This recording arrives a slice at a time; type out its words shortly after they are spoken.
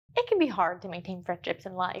be hard to maintain friendships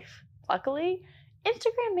in life. Luckily,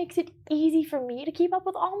 Instagram makes it easy for me to keep up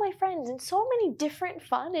with all my friends in so many different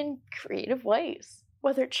fun and creative ways.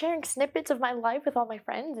 Whether it's sharing snippets of my life with all my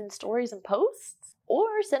friends in stories and posts, or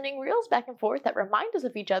sending reels back and forth that remind us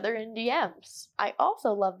of each other in DMs. I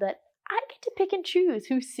also love that I get to pick and choose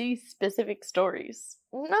who sees specific stories.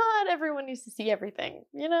 Not everyone needs to see everything,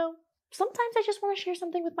 you know? Sometimes I just want to share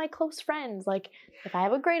something with my close friends, like if I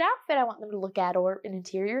have a great outfit I want them to look at, or an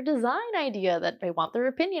interior design idea that I want their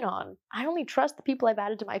opinion on. I only trust the people I've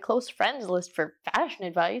added to my close friends list for fashion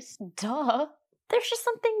advice. Duh. There's just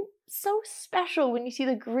something so special when you see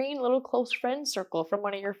the green little close friends circle from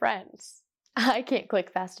one of your friends. I can't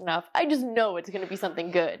click fast enough. I just know it's going to be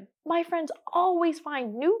something good. My friends always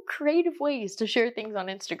find new creative ways to share things on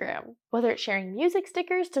Instagram. Whether it's sharing music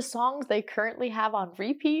stickers to songs they currently have on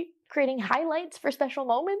repeat, creating highlights for special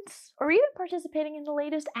moments, or even participating in the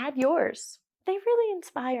latest Add Yours. They really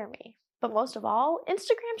inspire me. But most of all,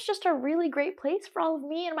 Instagram's just a really great place for all of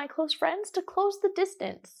me and my close friends to close the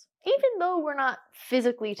distance. Even though we're not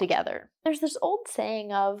physically together. There's this old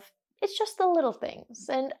saying of, it's just the little things,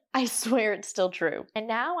 and I swear it's still true. And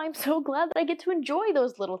now I'm so glad that I get to enjoy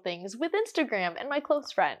those little things with Instagram and my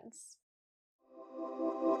close friends.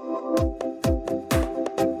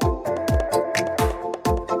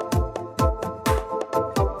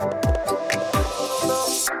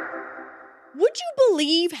 Would you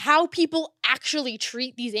believe how people actually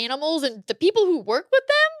treat these animals and the people who work with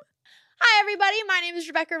them? Hi, everybody. My name is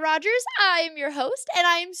Rebecca Rogers. I am your host, and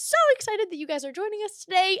I am so excited that you guys are joining us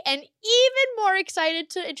today, and even more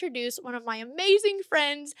excited to introduce one of my amazing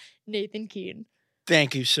friends, Nathan Keene.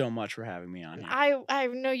 Thank you so much for having me on here. I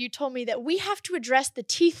know you told me that we have to address the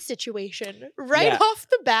teeth situation right off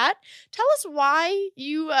the bat. Tell us why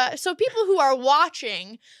you, so people who are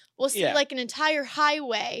watching will see like an entire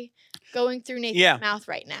highway going through Nathan's mouth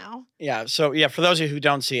right now. Yeah, so for those of you who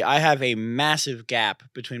don't see, I have a massive gap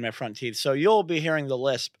between my front teeth. So you'll be hearing the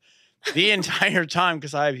lisp the entire time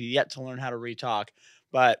because I have yet to learn how to re-talk.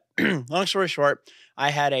 But long story short,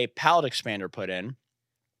 I had a palate expander put in,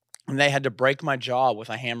 and they had to break my jaw with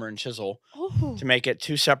a hammer and chisel to make it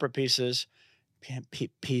two separate pieces.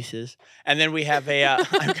 And then we have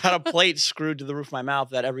I've got a plate screwed to the roof of my mouth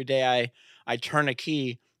that every day I turn a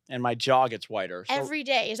key and my jaw gets whiter. So every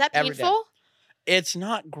day. Is that painful? It's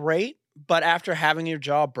not great, but after having your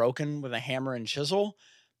jaw broken with a hammer and chisel,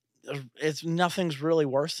 nothing's really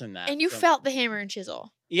worse than that. And you felt the hammer and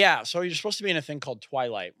chisel. Yeah, so you're supposed to be in a thing called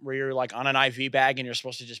Twilight, where you're like on an IV bag and you're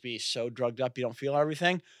supposed to just be so drugged up you don't feel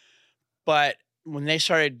everything. But when they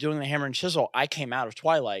started doing the hammer and chisel, I came out of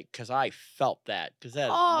Twilight because I felt that, because that is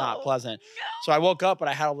not pleasant. No. So I woke up, but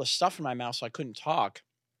I had all this stuff in my mouth, so I couldn't talk.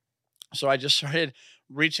 So I just started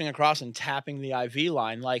reaching across and tapping the IV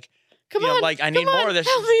line, like, come on, like I need more of this.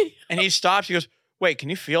 And he stops. He goes, "Wait, can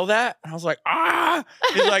you feel that?" And I was like, "Ah!"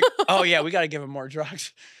 He's like, "Oh yeah, we got to give him more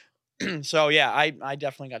drugs." So yeah, I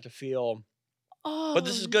definitely got to feel. But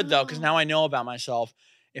this is good though, because now I know about myself.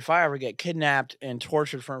 If I ever get kidnapped and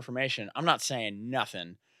tortured for information, I'm not saying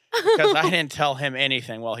nothing. Because I didn't tell him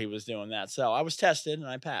anything while he was doing that. So I was tested and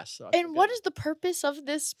I passed. So and what is the purpose of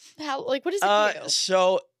this? Like, what does it do?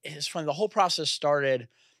 So it's funny. The whole process started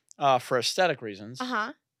for aesthetic reasons.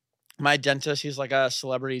 My dentist, he's like a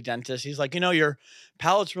celebrity dentist. He's like, your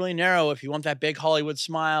palate's really narrow. If you want that big Hollywood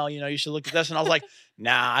smile, you should look at this. And I was like,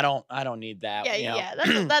 nah, I don't need that. Yeah,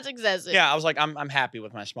 that's excessive. Yeah, I was like, I'm happy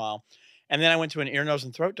with my smile. And then I went to an ear, nose,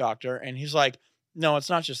 and throat doctor, and he's like, no, it's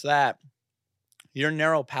not just that. Your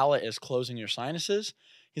narrow palate is closing your sinuses.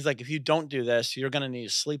 He's like, if you don't do this, you're going to need a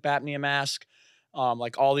sleep apnea mask,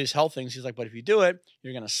 like all these health things. He's like, but if you do it,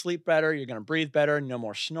 you're going to sleep better. You're going to breathe better. No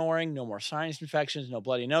more snoring, no more sinus infections, no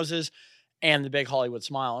bloody noses, and the big Hollywood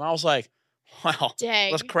smile. And I was like, well,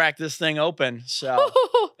 let's crack this thing open. So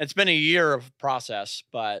it's been a year of process,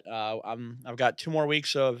 but I've got 2 more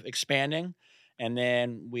weeks of expanding. And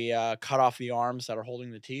then we cut off the arms that are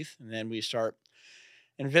holding the teeth. And then we start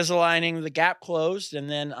Invisaligning, the gap closed, and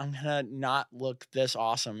then I'm gonna not look this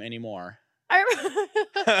awesome anymore. I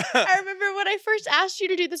remember when I first asked you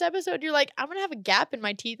to do this episode, you're like, I'm gonna have a gap in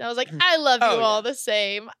my teeth. I was like, I love you all the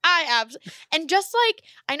same. And just like,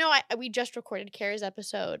 I know we just recorded Kara's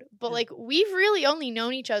episode, but like we've really only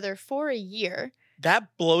known each other for a year. That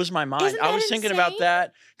blows my mind. I was thinking about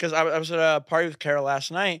that because I was at a party with Kara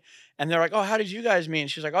last night, and they're like, oh, how did you guys meet?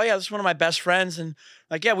 And she's like, oh yeah, this is one of my best friends. And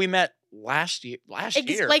like, yeah, we met last year.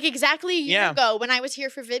 Like exactly a year ago when I was here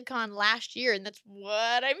for VidCon last year, and that's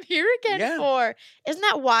what I'm here again for. Isn't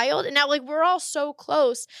that wild? And now like we're all so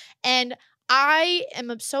close, and I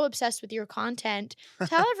am so obsessed with your content.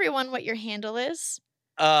 Tell everyone what your handle is.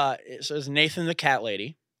 So it's Nathan the Cat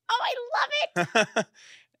Lady. Oh, I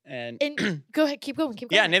And And go ahead, keep going, keep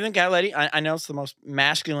going. yeah, Nathan Cat Lady. I know it's the most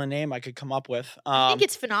masculine name I could come up with. I think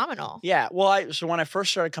it's phenomenal. Yeah. Well, so when I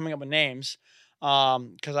first started coming up with names,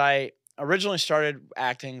 because I originally started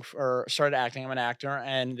acting. I'm an actor,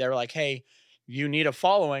 and they were like, "Hey, you need a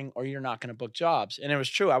following, or you're not going to book jobs." And it was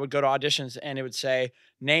true. I would go to auditions, and it would say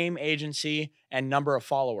name, agency, and number of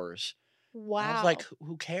followers. Wow. And I was like,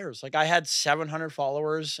 "Who cares?" Like, I had 700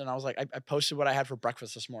 followers, and I was like, I posted what I had for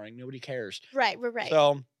breakfast this morning. Nobody cares. right.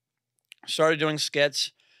 So started doing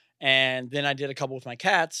skits, and then I did a couple with my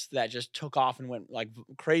cats that just took off and went like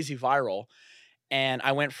crazy viral. And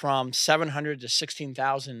I went from 700 to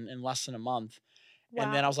 16,000 in less than a month.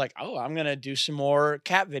 And then I Wow. was like, oh, I'm gonna do some more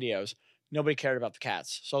cat videos. Nobody cared about the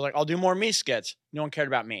cats, so I was like, I'll do more me skits. No one cared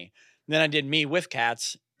about me. And then I did me with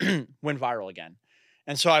cats, went viral again.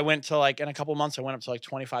 And so I went to like in a couple months, I went up to like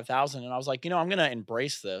 25,000, and I was like, I'm gonna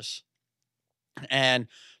embrace this. And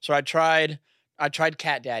so I tried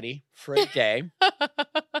Cat Daddy for a day.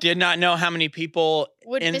 Did not know how many people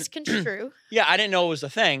Would in misconstrue. yeah, I didn't know it was a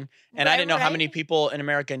thing, and I Right, didn't know how many right. people in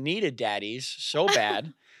America needed daddies so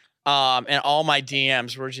bad. And all my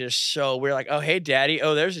DMs were just so weird, like, "Oh, hey, daddy.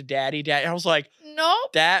 Oh, there's a daddy, daddy." I was like,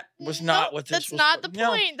 Nope. that was not Nope, what this that's was. not the No.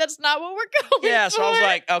 point. That's not what we're going Yeah, so I was for.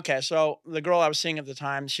 like, okay. So the girl I was seeing at the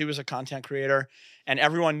time, she was a content creator, and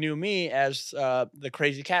everyone knew me as the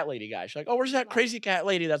crazy cat lady guy. She's like, "Oh, where's that crazy cat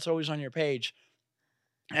lady that's always on your page?"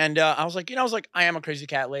 And I was like, I am a crazy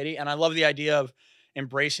cat lady, and I love the idea of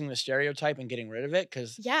embracing the stereotype and getting rid of it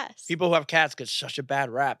because Yes. people who have cats get such a bad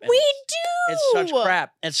rap. And We it's do. such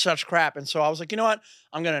crap. It's such crap. And so I was like, you know what?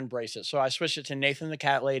 I'm gonna embrace it. So I switched it to Nathan the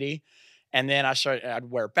Cat Lady, and then I'd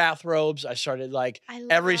wear bathrobes. I started like I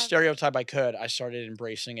every love stereotype I could. I started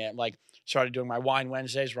embracing it. Like started doing my wine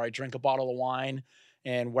Wednesdays where I drink a bottle of wine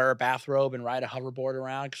and wear a bathrobe and ride a hoverboard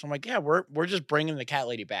around. Because I'm like, yeah, we're just bringing the cat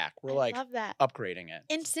lady back. We're I like love that. upgrading it.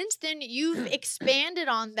 And since then, you've expanded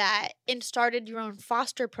on that and started your own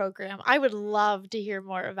foster program. I would love to hear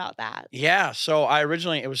more about that. Yeah. So I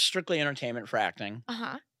originally it was strictly entertainment for acting.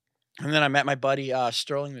 Uh-huh. And then I met my buddy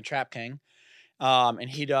Sterling the Trap King. And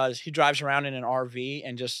he drives around in an RV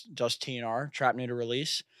and just does TNR, trap neuter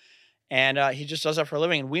release. And he just does that for a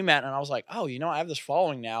living. And we met, and I was like, oh, I have this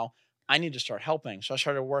following now. I need to start helping. So I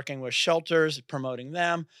started working with shelters, promoting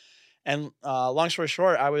them. And long story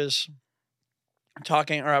short, I was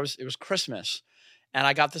it was Christmas. And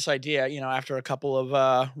I got this idea, after a couple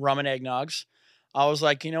of rum and eggnogs. I was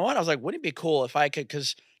like, you know what? I was like, wouldn't it be cool if I could,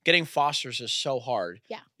 because getting fosters is so hard.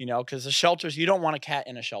 Yeah. Because the shelters, you don't want a cat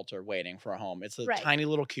in a shelter waiting for a home. It's a Right. tiny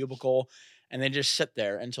little cubicle, and they just sit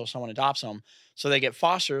there until someone adopts them. So they get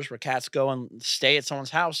fosters where cats go and stay at someone's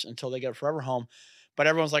house until they get a forever home. But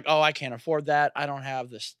everyone's like, oh, I can't afford that. I don't have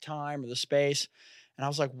this time or the space. And I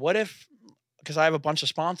was like, what if, because I have a bunch of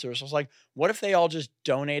sponsors, I was like, what if they all just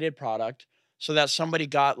donated product so that somebody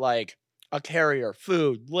got like a carrier,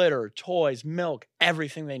 food, litter, toys, milk,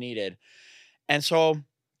 everything they needed. And so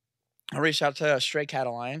I reached out to Stray Cat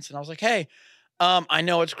Alliance and I was like, hey, I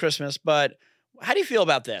know it's Christmas, but how do you feel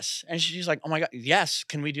about this? And she's like, oh my God, yes.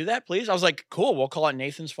 Can we do that, please? I was like, cool. We'll call it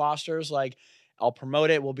Nathan's Fosters. Like, I'll promote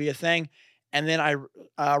it. We'll be a thing. And then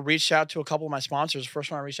I reached out to a couple of my sponsors. The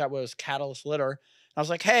first one I reached out was Catalyst Litter. I was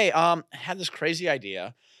like, hey, I had this crazy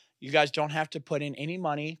idea. You guys don't have to put in any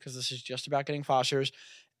money because this is just about getting fosters.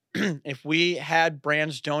 If we had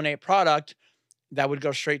brands donate product, that would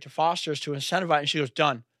go straight to fosters to incentivize. And she goes,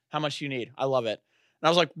 done. How much do you need? I love it. And I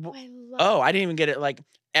was like, I love oh, I didn't even get it. Like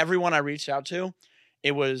everyone I reached out to,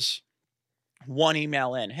 it was one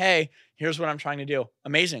email in. Hey, here's what I'm trying to do.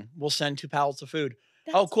 Amazing. We'll send 2 pallets of food.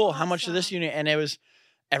 Oh, That's cool. How much of this awesome. unit? And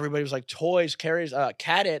everybody was like toys, carriers.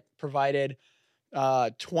 Catit provided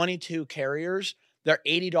 22 carriers. They're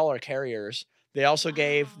 $80 carriers. They also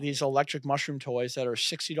gave Wow. these electric mushroom toys that are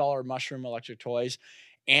 $60 mushroom electric toys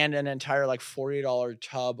and an entire like $40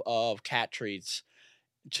 tub of cat treats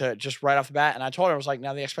to just right off the bat. And I told her, I was like,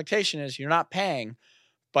 now the expectation is you're not paying,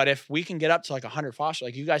 but if we can get up to like 100 fosters,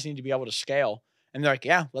 like you guys need to be able to scale. And they're like,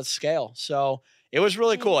 yeah, let's scale. So it was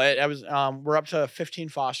really cool. We're up to 15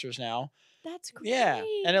 fosters now. That's great. Yeah.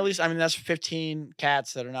 And at least, that's 15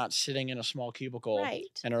 cats that are not sitting in a small cubicle Right.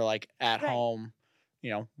 and are like at Right. home,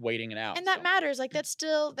 waiting it out. And that So, matters. Like that's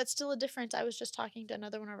still a difference. I was just talking to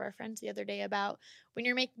another one of our friends the other day about when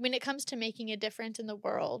it comes to making a difference in the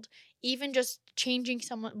world, even just changing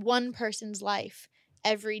one person's life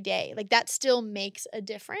every day. Like that still makes a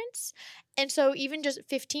difference. And so even just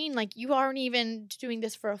 15, like you aren't even doing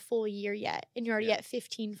this for a full year yet, and you're already Yeah. at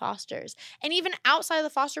 15 fosters. And even outside of the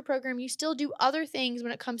foster program, you still do other things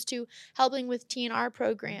when it comes to helping with TNR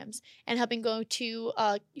programs and helping go to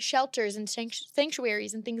shelters and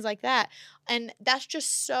sanctuaries and things like that. And that's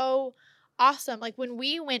just so awesome. Like when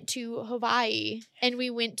we went to Hawaii and we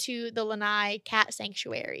went to the Lanai Cat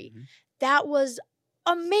Sanctuary, Mhm. that was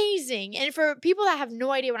amazing. And for people that have no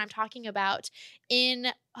idea what I'm talking about,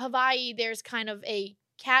 in Hawaii, there's kind of a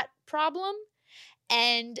cat problem,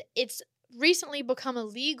 and it's recently become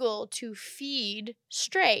illegal to feed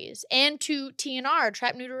strays, and to TNR,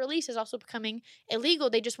 trap, neuter, release, is also becoming illegal.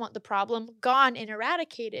 They just want the problem gone and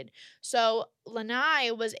eradicated. So Lanai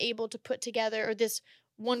was able to put together, or this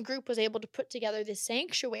one group was able to put together this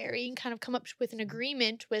sanctuary and kind of come up with an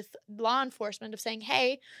agreement with law enforcement of saying,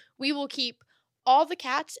 hey, we will keep all the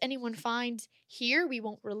cats anyone finds here. We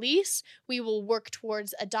won't release. We will work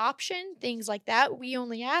towards adoption, things like that. We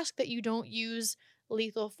only ask that you don't use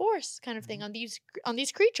lethal force kind of thing on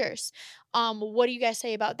these creatures. What do you guys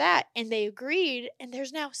say about that? And they agreed, and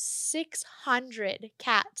there's now 600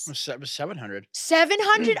 cats. It was 700.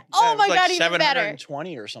 700? Yeah, Oh it was my god, even better.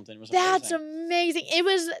 720 or something. It was That's amazing. amazing. It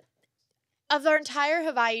was, of our entire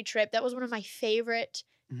Hawaii trip, that was one of my favorite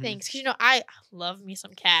Mhm. things. Because, you know, I love me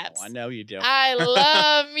some cats. Oh, I know you do. I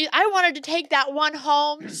love me. I wanted to take that one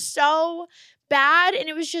home so bad. And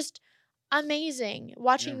it was just amazing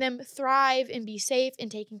watching them thrive and be safe and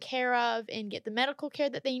taken care of and get the medical care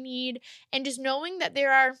that they need. And just knowing that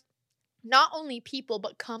there are not only people,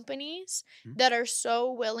 but companies Mhm. that are so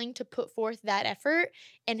willing to put forth that effort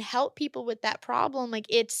and help people with that problem. Like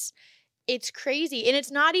it's crazy. And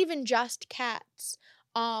it's not even just cats.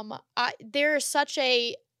 There is such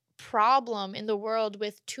a problem in the world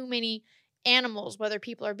with too many animals, whether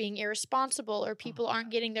people are being irresponsible or people aren't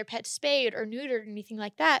getting their pets spayed or neutered or anything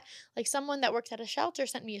like that. Like someone that works at a shelter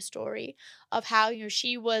sent me a story of how, you know,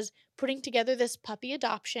 she was putting together this puppy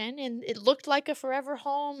adoption, and it looked like a forever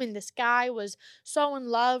home, and this guy was so in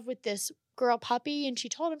love with this girl puppy, and she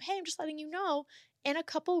told him, hey, I'm just letting you know, in a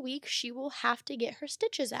couple weeks she will have to get her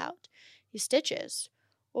stitches out. These stitches.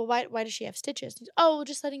 Well, why does she have stitches? Oh,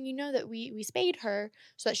 just letting you know that we spayed her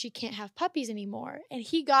so that she can't have puppies anymore. And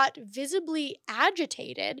he got visibly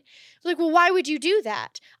agitated. Like, well, why would you do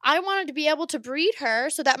that? I wanted to be able to breed her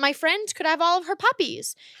so that my friends could have all of her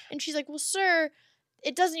puppies. And she's like, well, sir,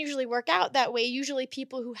 it doesn't usually work out that way. Usually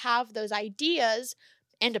people who have those ideas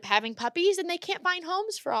end up having puppies and they can't find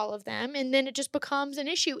homes for all of them. And then it just becomes an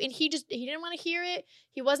issue. And he didn't want to hear it.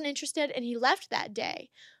 He wasn't interested, and he left that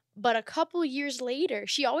day. But a couple years later,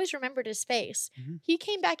 she always remembered his face. Mhm. He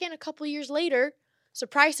came back in a couple years later,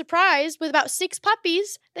 surprise, surprise, with about 6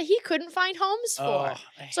 puppies that he couldn't find homes for.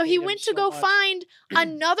 So he went to go find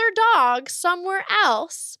another dog somewhere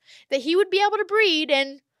else that he would be able to breed,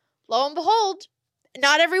 and lo and behold,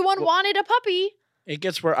 not everyone wanted a puppy. It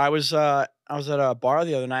gets where I was at a bar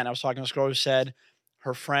the other night, and I was talking to this girl who said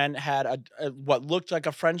her friend had a what looked like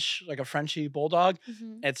a Frenchie bulldog.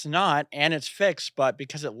 It's not, and it's fixed, but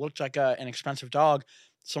because it looked like an expensive dog,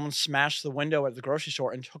 someone smashed the window at the grocery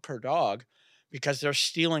store and took her dog because they're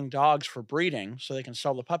stealing dogs for breeding so they can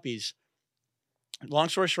sell the puppies. Long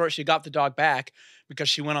story short, she got the dog back because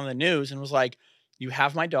she went on the news and was like, "You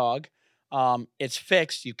have my dog. It's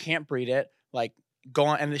fixed. You can't breed it. Like, go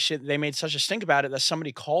on." And they made such a stink about it that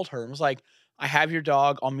somebody called her and was like, "I have your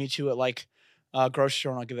dog. I'll meet you at like grocery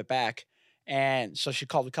store and I'll give it back." And so she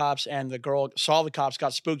called the cops, and the girl saw the cops,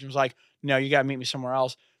 got spooked, and was like, "No, you gotta meet me somewhere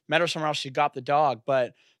else." Met her somewhere else. She got the dog.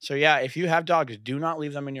 But so yeah, if you have dogs, do not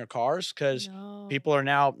leave them in your cars because people are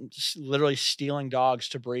now literally stealing dogs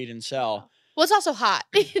to breed and sell. Well, it's also hot.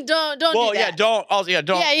 don't Well, do yeah, that. don't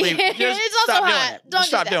leave. Yeah, Just it's also stop doing hot. it. Don't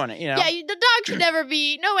Just do stop that. doing it. You know. Yeah, the dog should never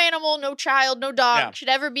be, no animal, no child, no dog should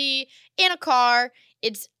ever be in a car.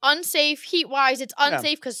 It's unsafe heat-wise. It's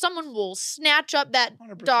unsafe because someone will snatch up that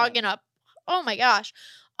 100%. dog in a, oh my gosh.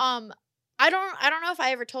 I don't know if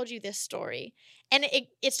I ever told you this story. And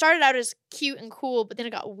it started out as cute and cool, but then it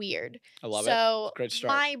got weird. I love it. So Great start.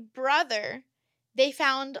 my brother, they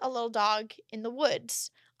found a little dog in the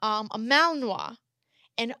woods, a Malinois.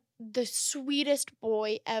 And the sweetest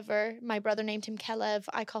boy ever. My brother named him Kelev.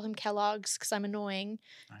 I call him Kellogg's because I'm annoying.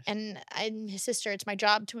 Nice. And I'm his sister. It's my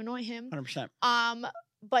job to annoy him. 100%.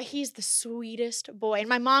 But he's the sweetest boy. And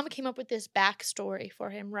my mom came up with this backstory for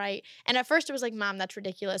him, right? And at first it was like, Mom, that's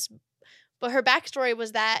ridiculous. But her backstory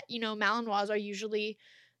was that, you know, Malinois are usually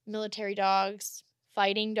military dogs,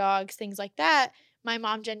 fighting dogs, things like that. My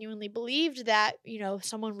mom genuinely believed that, you know,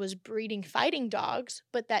 someone was breeding fighting dogs,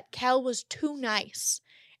 but that Kel was too nice.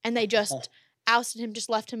 And they just ousted him, just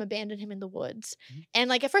left him, abandoned him in the woods. Mhm. And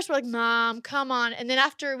like at first we're like, Mom, come on. And then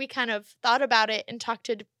after we kind of thought about it and talked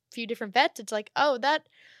to a few different vets, it's like, oh, that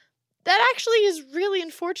actually is really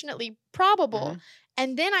unfortunately probable. Mhm.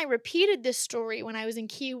 And then I repeated this story when I was in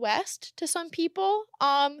Key West to some people.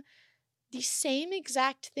 The same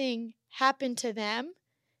exact thing happened to them.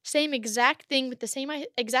 Same exact thing with the same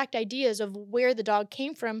exact ideas of where the dog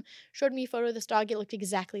came from. Showed me a photo of this dog. It looked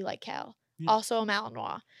exactly like Cal. Yeah. Also a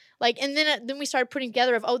Malinois. Like, and then we started putting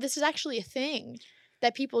together of, oh, this is actually a thing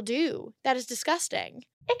that people do. That is disgusting.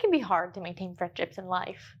 It can be hard to maintain friendships in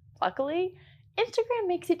life. Luckily, Instagram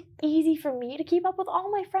makes it easy for me to keep up with all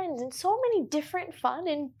my friends in so many different fun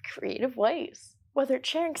and creative ways. Whether it's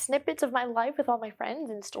sharing snippets of my life with all my friends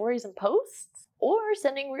in stories and posts, or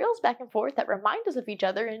sending reels back and forth that remind us of each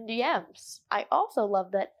other in DMs. I also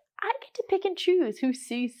love that I get to pick and choose who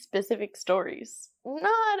sees specific stories.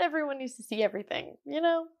 Not everyone needs to see everything, you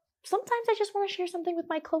know? Sometimes I just want to share something with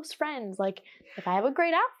my close friends, like if I have a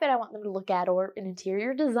great outfit I want them to look at, or an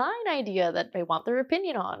interior design idea that I want their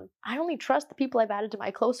opinion on. I only trust the people I've added to my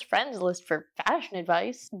close friends list for fashion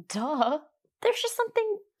advice. Duh. There's just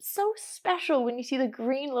something so special when you see the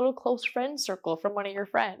green little close friends circle from one of your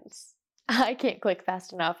friends. I can't click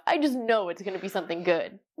fast enough. I just know it's going to be something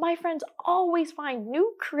good. My friends always find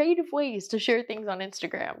new creative ways to share things on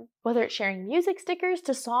Instagram. Whether it's sharing music stickers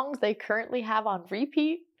to songs they currently have on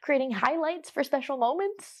repeat, creating highlights for special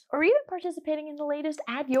moments, or even participating in the latest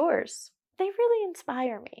Add Yours. They really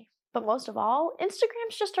inspire me. But most of all,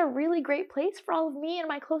 Instagram's just a really great place for all of me and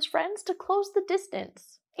my close friends to close the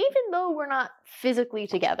distance, even though we're not physically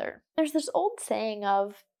together. There's this old saying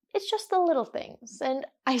of, it's just the little things, and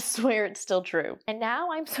I swear it's still true. And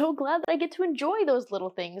now I'm so glad that I get to enjoy those little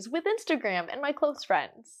things with Instagram and my close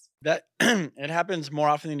friends. That it happens more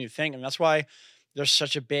often than you think, and that's why there's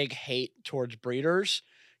such a big hate towards breeders.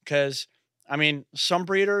 Because I mean, some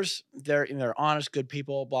breeders, they're honest, good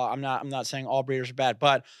people. Blah. I'm not saying all breeders are bad,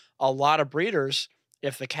 but a lot of breeders,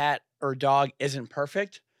 if the cat or dog isn't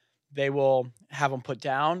perfect, they will have them put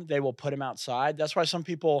down. They will put them outside. That's why some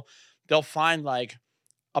people, they'll find like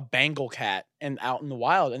a Bengal cat and out in the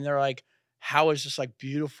wild, and they're like, how is this like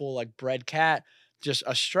beautiful like bred cat just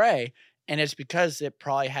a stray? And it's because it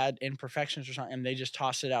probably had imperfections or something, and they just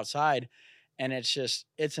tossed it outside. And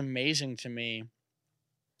it's amazing to me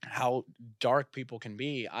how dark people can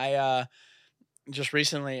be. I just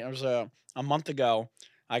recently, it was a month ago,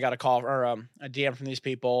 I got a call or a DM from these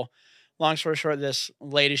people. Long story short, this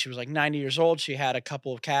lady, she was like 90 years old. She had a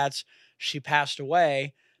couple of cats. She passed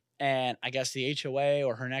away, and I guess the HOA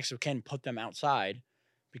or her next of kin put them outside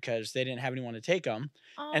because they didn't have anyone to take them.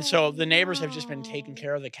 And so the neighbors have just been taking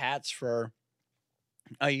care of the cats for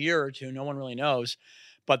a year or two. No one really knows.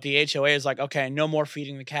 But the HOA is like, okay, no more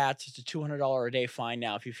feeding the cats. It's a $200 a day fine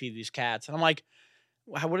now if you feed these cats. And I'm like,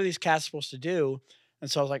 what are these cats supposed to do? And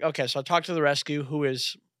so I was like, okay. So I talked to the rescue, who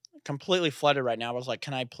is completely flooded right now. I was like,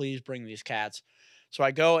 can I please bring these cats? So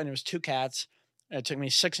I go, and it was 2 cats. And it took me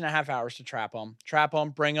 6.5 hours to trap them,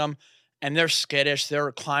 bring them. And they're skittish.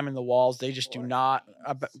 They're climbing the walls. They just do not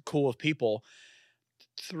cool with people.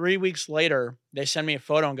 3 weeks later, they send me a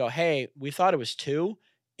photo and go, hey, we thought it was 2.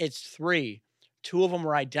 It's 3. 2 of them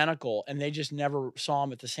were identical, and they just never saw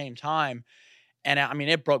them at the same time. And I mean,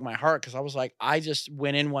 it broke my heart because I was like, I just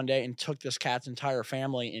went in one day and took this cat's entire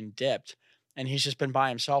family and dipped. And he's just been by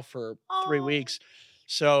himself for 3 weeks.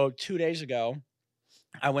 So 2 days ago,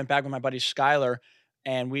 I went back with my buddy Skylar,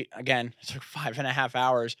 and it took 5.5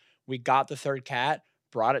 hours. We got the 3rd cat,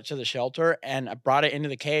 brought it to the shelter, and I brought it into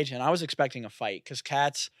the cage. And I was expecting a fight because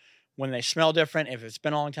cats, when they smell different, if it's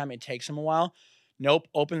been a long time, it takes them a while. Nope.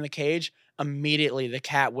 Opened the cage. Immediately, the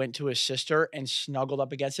cat went to his sister and snuggled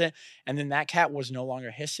up against it. And then that cat was no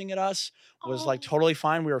longer hissing at us, was like totally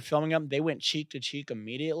fine. We were filming them. They went cheek to cheek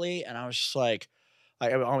immediately. And I was just like,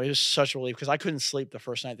 it was such a relief because I couldn't sleep the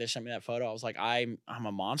first night they sent me that photo. I was like, I'm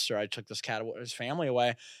a monster. I took this cat, his family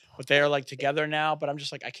away, but they are like together now. But I'm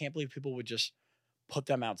just like, I can't believe people would just put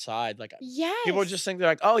them outside. Like, yes. People would just think they're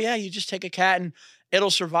like, oh yeah, you just take a cat and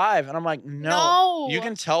it'll survive. And I'm like, no. You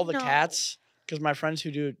can tell the cats, because my friends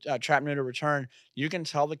who do trap, neuter, return, you can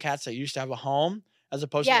tell the cats that used to have a home as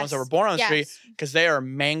opposed to the ones that were born on the street, because they are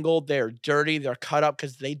mangled, they are dirty, they're cut up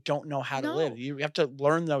because they don't know how to live. You have to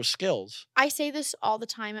learn those skills. I say this all the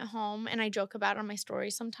time at home, and I joke about it on my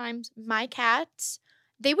stories sometimes. My cats,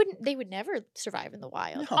 they would never survive in the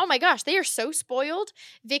wild. No. Oh my gosh, they are so spoiled.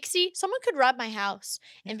 Vixie, someone could rob my house,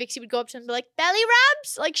 and Vixie would go up to them and be like, belly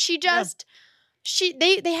rubs? Like, she just...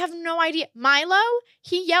 They have no idea. Milo,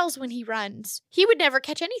 he yells when he runs. He would never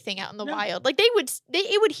catch anything out in the No. wild. Like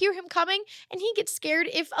it would hear him coming, and he gets scared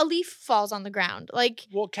if a leaf falls on the ground. Like,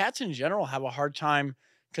 Well, cats in general have a hard time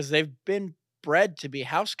because they've been bred to be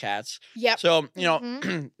house cats. yep. So, you know,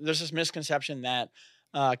 Mhm. there's this misconception that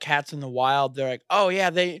cats in the wild, they're like, oh, yeah,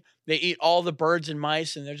 they eat all the birds and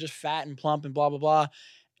mice and they're just fat and plump and blah, blah, blah.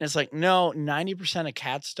 And it's like, no, 90% of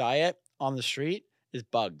cats' diet on the street is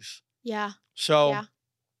bugs. Yeah. So Yeah.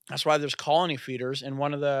 that's why there's colony feeders. In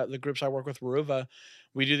one of the groups I work with, Ruva,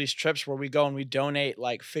 we do these trips where we go and we donate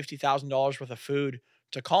like $50,000 worth of food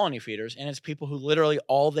to colony feeders. And it's people who literally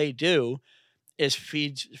all they do is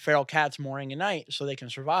feed feral cats morning and night so they can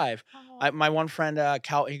survive. My one friend,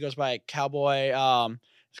 he goes by Cowboy,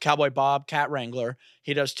 Cowboy Bob, cat wrangler.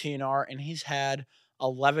 He does TNR, and he's had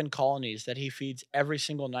 11 colonies that he feeds every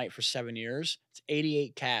single night for 7 years. It's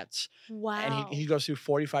 88 cats, Wow. and he goes through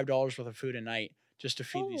 $45 worth of food a night just to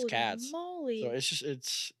feed these Holy cats. moly. So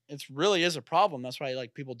it's really is a problem. That's why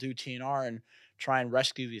like people do TNR and try and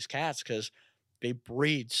rescue these cats because they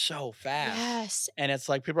breed so fast. Yes. And it's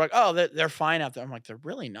like people are like, oh, they're fine out there. I'm like, they're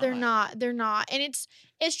really not. They're not. They're not. And it's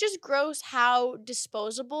just gross how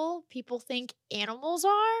disposable people think animals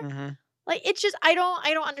are. Mm-hmm. Like, it's just I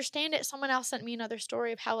don't understand it. Someone else sent me another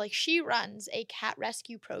story of how like she runs a cat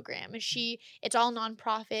rescue program, and it's all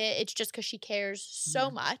nonprofit. It's just because she cares so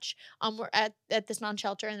much. We're at this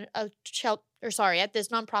non-shelter and at this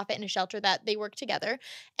nonprofit and a shelter that they work together,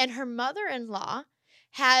 and her mother-in-law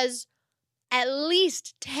has at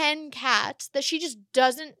least 10 cats that she just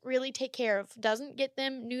doesn't really take care of, doesn't get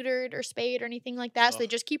them neutered or spayed or anything like that. So they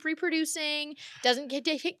just keep reproducing, doesn't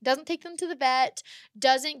take them to the vet,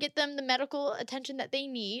 doesn't get them the medical attention that they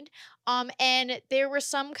need. And there was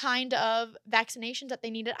some kind of vaccinations that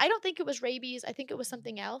they needed. I don't think it was rabies. I think it was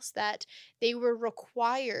something else that they were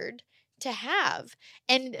required to have.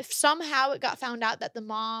 And if somehow it got found out that the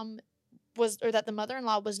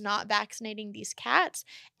mother-in-law was not vaccinating these cats,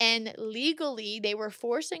 and legally they were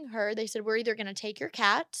forcing her. They said, we're either going to take your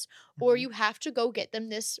cats or you have to go get them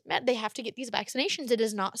they have to get these vaccinations. It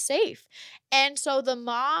is not safe. And so the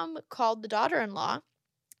mom called the daughter-in-law,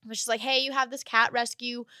 which is like, hey, you have this cat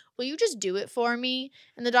rescue, will you just do it for me?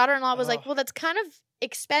 And the daughter-in-law was like, well, that's kind of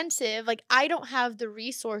expensive. Like, I don't have the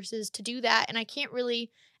resources to do that, and I can't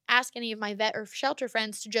really ask any of my vet or shelter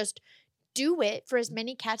friends to just do it for as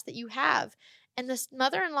many cats that you have. And this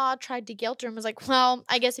mother-in-law tried to guilt her and was like, well,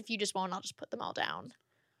 I guess if you just won't, I'll just put them all down.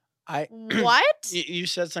 What? You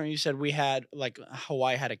said something. You said we had like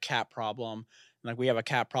Hawaii had a cat problem. Like we have a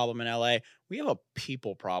cat problem in LA. We have a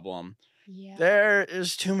people problem. Yeah. There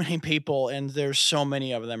is too many people, and there's so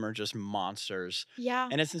many of them are just monsters. Yeah.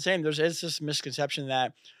 And it's insane. It's this misconception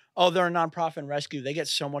that, oh, they're a nonprofit and rescue. They get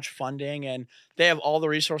so much funding and they have all the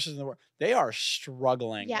resources in the world. They are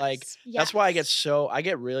struggling. Yes. Like, that's why I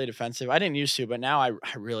get really defensive. I didn't used to, but now I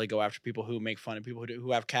really go after people who make fun of people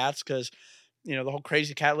who have cats because, you know, the whole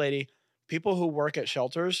crazy cat lady, people who work at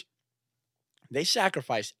shelters, they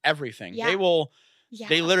sacrifice everything. Yeah.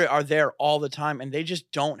 They literally are there all the time, and they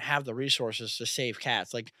just don't have the resources to save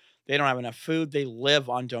cats. Like, they don't have enough food. They live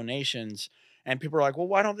on donations. And people are like, well,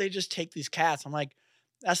 why don't they just take these cats? I'm like,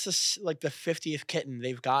 that's the 50th kitten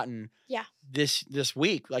they've gotten this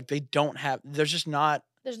week. Like, there's just not.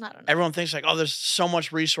 There's not enough. Everyone thinks like, oh, there's so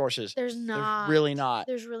much resources. There's not. There's really not.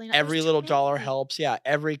 There's really not. Every little dollar helps. Yeah,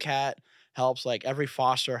 every cat helps. Like, every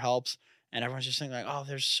foster helps. And everyone's just thinking like, oh,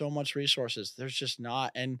 there's so much resources. There's just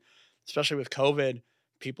not. And especially with COVID,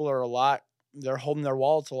 people are they're holding their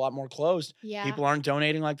wallets a lot more closed. Yeah. People aren't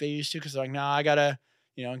donating like they used to because they're like, nah, I gotta,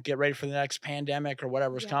 get ready for the next pandemic or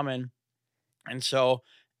whatever's coming. And so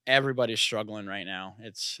everybody's struggling right now.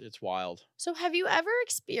 It's wild. So have you ever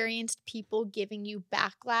experienced people giving you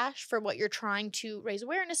backlash for what you're trying to raise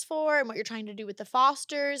awareness for and what you're trying to do with the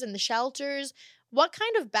fosters and the shelters? What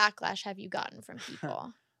kind of backlash have you gotten from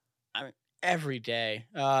people? I mean, every day.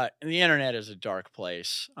 The internet is a dark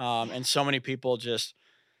place. And so many people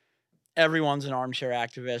everyone's an armchair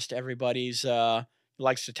activist. Everybody's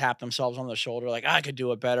likes to tap themselves on the shoulder like, I could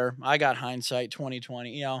do it better. I got hindsight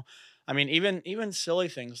 2020. I mean, even silly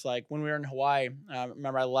things like when we were in Hawaii,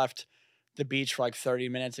 remember I left the beach for like 30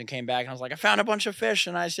 minutes and came back and I was like, I found a bunch of fish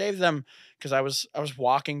and I saved them because I was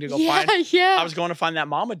walking to go I was going to find that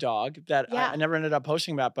mama dog that I never ended up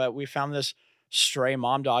posting about, but we found this stray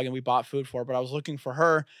mom dog and we bought food for her, but I was looking for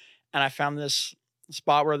her and I found this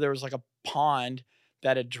spot where there was like a pond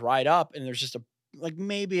that had dried up and there's just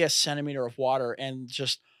maybe a centimeter of water and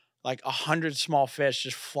just like 100 small fish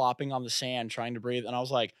just flopping on the sand trying to breathe. And I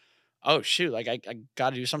was like, oh shoot, like I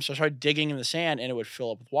got to do something. So I started digging in the sand and it would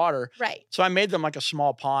fill up with water. Right. So I made them like a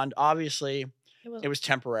small pond. Obviously, It was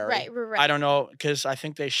temporary. Right. I don't know, because I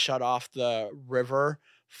think they shut off the river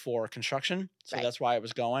for construction, so Right. that's why it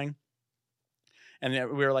was going. And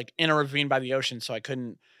then we were like in a ravine by the ocean, so I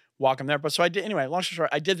couldn't walk them there. But so I did anyway. Long story short,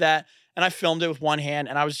 I did that, and I filmed it with one hand,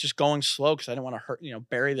 and I was just going slow because I didn't want to hurt,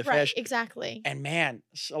 bury the Right, fish. exactly. And man,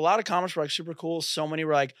 a lot of comments were like super cool. So many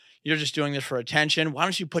were like, "You're just doing this for attention. Why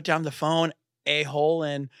don't you put down the phone, a-hole,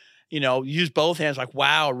 and use both hands?" Like,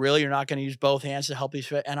 wow, really? You're not going to use both hands to help these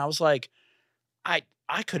fish? And I was like,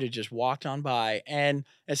 I could have just walked on by. And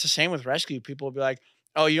it's the same with rescue. People will be like,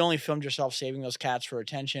 "Oh, you only filmed yourself saving those cats for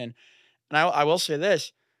attention." And I will say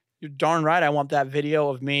this, you're darn right. I want that video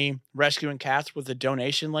of me rescuing cats with the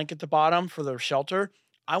donation link at the bottom for the shelter.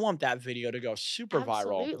 I want that video to go super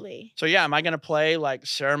viral. Absolutely. So yeah, am I going to play like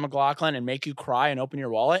Sarah McLachlan and make you cry and open your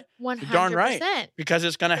wallet? 100%. You're darn right. Because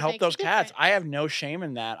it's going to It help makes a those cats. difference. I have no shame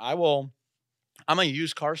in that. I'm a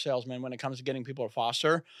used car salesman when it comes to getting people to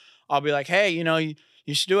foster. I'll be like, "Hey,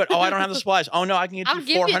 you should do it." "Oh, I don't have the supplies." "Oh no, I can get I'll you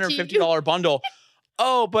give it to you. $450 bundle."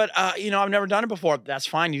 "Oh, but I've never done it before." "That's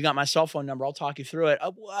fine. You got my cell phone number. I'll talk you through it."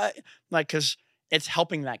 What? Like, because it's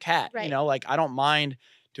helping that cat. Right. Like I don't mind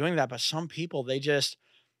doing that, but some people they just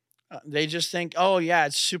think, "Oh yeah,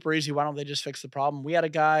 it's super easy. Why don't they just fix the problem?" We had a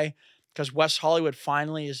guy, because West Hollywood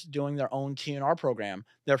finally is doing their own TNR program.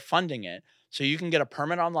 They're funding it, so you can get a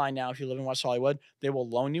permit online now if you live in West Hollywood. They will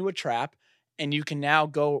loan you a trap, and you can now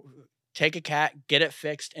go take a cat, get it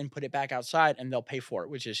fixed, and put it back outside, and they'll pay for it,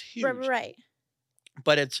 which is huge. Right.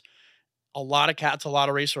 But it's a lot of cats, a lot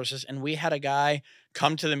of resources. And we had a guy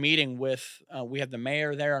come to the meeting with, we had the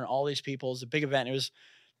mayor there and all these people. It was a big event. It was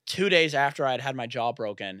 2 days after I had had my jaw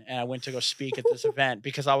broken, and I went to go speak at this event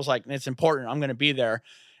because I was like, it's important. I'm going to be there.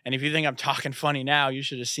 And if you think I'm talking funny now, you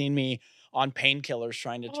should have seen me on painkillers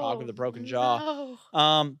trying to talk with a broken jaw.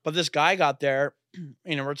 No. But this guy got there,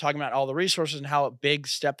 we're talking about all the resources and how a big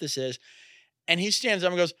step this is. And he stands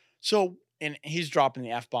up and goes, and he's dropping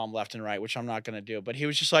the F-bomb left and right, which I'm not going to do. But he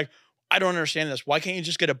was just like, "I don't understand this. Why can't you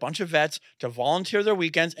just get a bunch of vets to volunteer their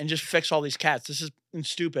weekends and just fix all these cats? This is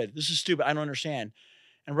stupid. This is stupid. I don't understand."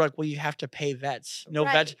 And we're like, "Well, you have to pay vets. No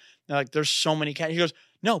Right. vets." They're like, "There's so many cats." He goes,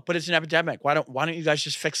 "No, but it's an epidemic. Why don't you guys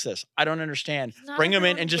just fix this? I don't understand. Not Bring them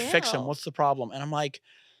in everyone and just fix them. will. What's the problem?" And I'm like,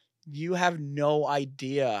 you have no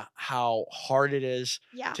idea how hard it is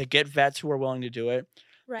Yeah. to get vets who are willing to do it,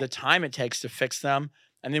 Right. the time it takes to fix them.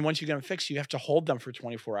 And then once you get them fixed, you have to hold them for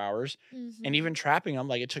 24 hours. Mhm. And even trapping them,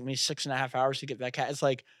 like it took me 6.5 hours to get that cat. It's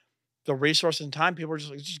like the resource and time, people are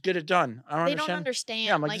just like, just get it done. I don't They understand. don't understand.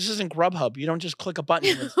 Yeah, I'm like, this isn't Grubhub. You don't just click a button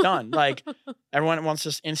and it's done. Like everyone wants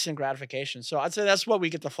this instant gratification. So I'd say that's what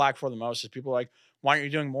we get the flack for the most is people are like, "Why aren't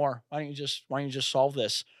you doing more? Why don't you just solve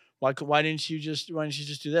this? Why didn't you just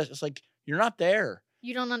do this?" It's like, you're not there.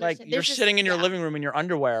 You don't Like understand. you're There's just- sitting in your yeah. living room in your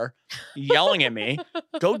underwear yelling at me.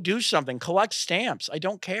 Go do something. Collect stamps. I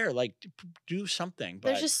don't care. Like do something. But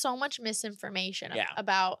There's just so much misinformation Yeah.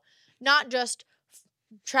 about not just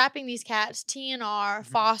trapping these cats, TNR, Mhm.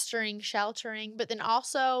 fostering, sheltering, but then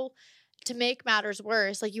also to make matters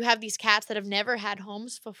worse, like you have these cats that have never had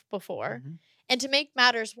homes before. Mhm. And to make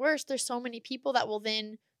matters worse, there's so many people that will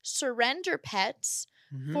then surrender pets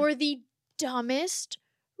Mhm. for the dumbest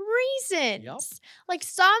reasons. Like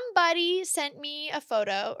somebody sent me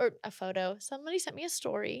somebody sent me a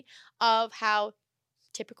story of how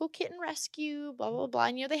typical kitten rescue, blah, blah, blah.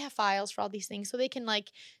 And they have files for all these things so they can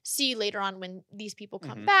like see later on when these people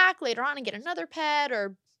come Mhm. back later on and get another pet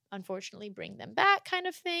or unfortunately bring them back kind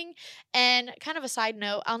of thing. And kind of a side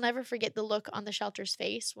note, I'll never forget the look on the shelter's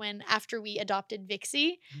face when after we adopted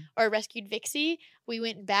Vixie or rescued Vixie, we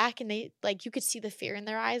went back and they like you could see the fear in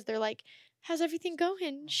their eyes. They're like, "How's everything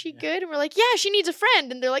going? Is she Yeah. good?" And we're like, "Yeah, she needs a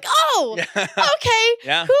friend." And they're like, "Oh, Yeah. okay,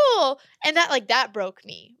 Yeah. cool." And that broke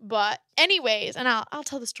me. But anyways, and I'll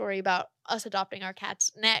tell the story about us adopting our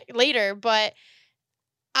cats later. But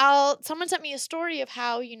someone sent me a story of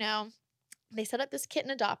how they set up this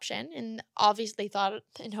kitten adoption, and obviously thought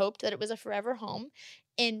and hoped that it was a forever home.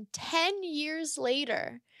 And 10 years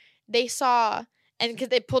later, they saw, and because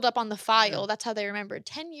they pulled up on the file, that's how they remembered.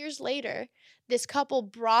 10 years later, this couple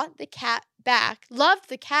brought the cat back, loved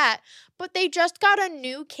the cat, but they just got a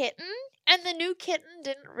new kitten, and the new kitten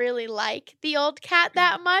didn't really like the old cat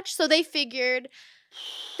that much, so they figured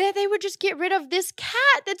that they would just get rid of this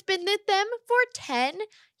cat that's been with them for 10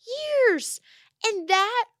 years. And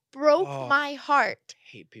that broke Oh. my heart.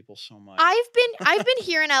 Hate people so much. I've been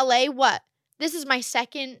here in LA, this is my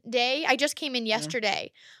second day. I just came in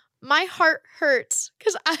yesterday. My heart hurts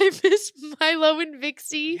because I miss Milo and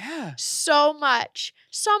Vixie Yeah. so much.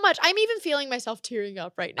 So much. I'm even feeling myself tearing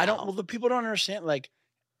up right now. The people don't understand, like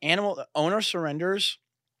animal owner surrenders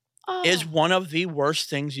is Oh, one of the worst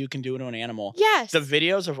things you can do to an animal. yes. The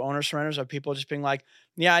videos of owner surrenders of people just being like,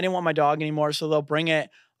 yeah, I didn't want my dog anymore, so they'll bring it.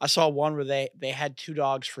 I saw one where they had 2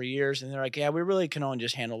 dogs for years, and they're like, yeah, we really can only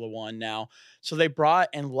just handle the one now. So they brought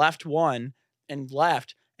and left one and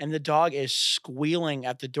left, and the dog is squealing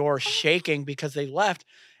at the door, shaking because they left,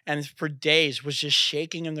 and for days was just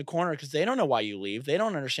shaking in the corner because they don't know why you leave. They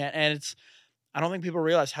don't understand, and I don't think people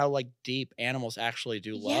realize how like deep animals actually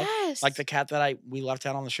do love. Yes. Like the cat that we left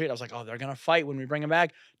out on the street, I was like, oh, they're gonna fight when we bring him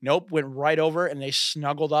back. Nope, went right over and they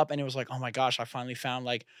snuggled up, and it was like, oh my gosh, I finally found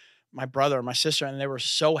like my brother or my sister, and they were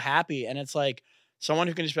so happy. And it's like someone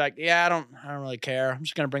who can just be like, yeah, I don't really care. I'm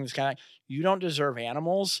just gonna bring this cat back. You don't deserve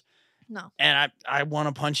animals, No. and I want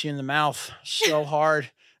to punch you in the mouth so hard.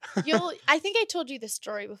 I think I told you this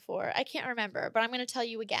story before. I can't remember, but I'm going to tell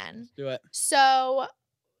you again. Do it. So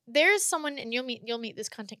there's someone, and you'll meet this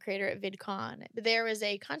content creator at VidCon. But there was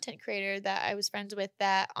a content creator that I was friends with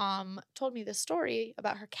that told me this story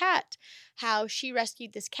about her cat, how she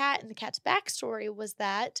rescued this cat, and the cat's backstory was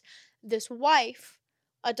that this wife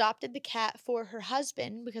adopted the cat for her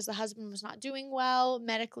husband because the husband was not doing well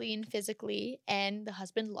medically and physically, and the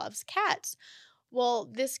husband loves cats. Well,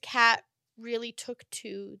 this cat really took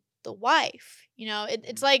to the wife.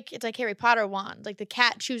 It's like Harry Potter wand. Like the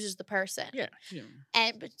cat chooses the person. Yeah.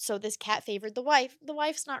 But so this cat favored the wife. The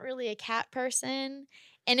wife's not really a cat person.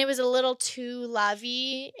 And it was a little too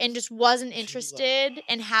lovey and just wasn't interested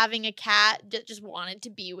in having a cat that just wanted to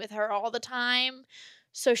be with her all the time.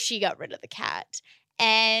 So she got rid of the cat.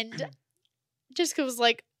 And Jessica was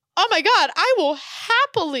like, oh my God, I will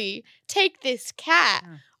happily take this cat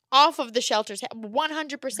off of the shelter's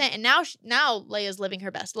 100%. And now Leia's living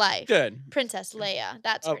her best life. Good. Princess Leia.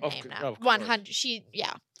 That's her name now. Of course. 100.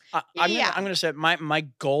 I'm gonna say my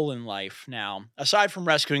goal in life now, aside from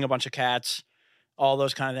rescuing a bunch of cats, all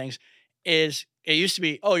those kind of things, is it used to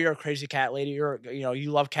be, oh, you're a crazy cat lady,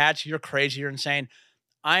 you love cats, you're crazy, you're insane.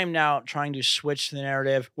 I am now trying to switch the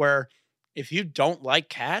narrative where if you don't like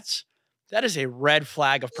cats, that is a red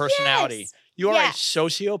flag of personality. Yes. You are a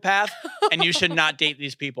sociopath, and you should not date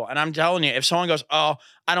these people. And I'm telling you, if someone goes, oh,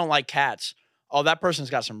 I don't like cats, oh, that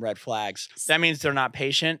person's got some red flags. That means they're not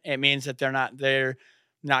patient. It means that they're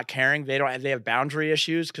not caring. They have boundary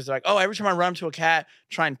issues because they're like, oh, every time I run to a cat,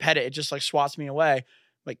 try and pet it, it just like swats me away.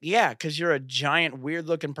 Like, yeah, because you're a giant, weird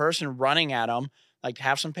looking person running at them. Like,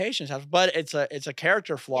 have some patience. But it's a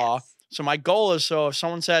character flaw. Yes. So my goal is, so if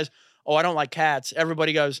someone says, oh, I don't like cats,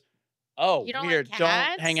 everybody goes, oh, You don't weird. like Don't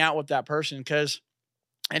cats? hang out with that person, because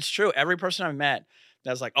it's true. Every person I've met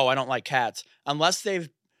that's like, oh, I don't like cats, unless they've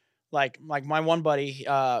like my one buddy,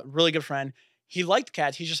 really good friend, he liked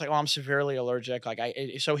cats. He's just like, oh, I'm severely allergic.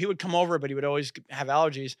 So he would come over, but he would always have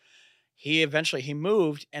allergies. He eventually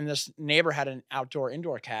moved, and this neighbor had an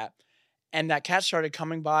indoor cat. And that cat started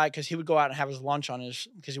coming by because he would go out and have his lunch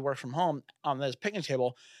because he worked from home on his picnic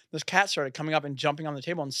table. This cat started coming up and jumping on the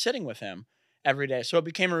table and sitting with him every day. So it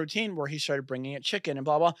became a routine where he started bringing it chicken and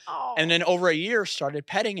blah, blah. Oh. And then over a year started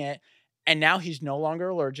petting it. And now he's no longer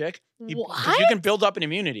allergic. 'Cause What? you can build up an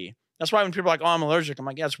immunity. That's why when people are like, oh, I'm allergic, I'm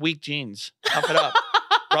like, yeah, it's weak genes. Tough it up.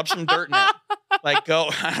 Rub some dirt in it. Like, go,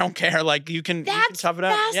 I don't care. Like, you can tough it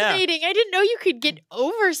up. Fascinating. Yeah. I didn't know you could get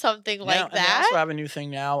over something like And they that. also have a new thing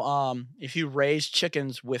now. If you raise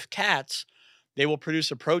chickens with cats, they will produce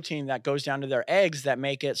a protein that goes down to their eggs that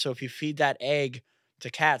make it so if you feed that egg to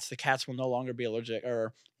cats, the cats will no longer be allergic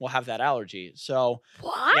or will have that allergy. So,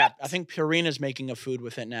 What? yeah, I think Purina's making a food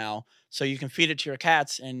with it now. So you can feed it to your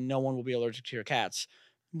cats and no one will be allergic to your cats.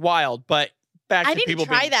 Wild, but back I to didn't people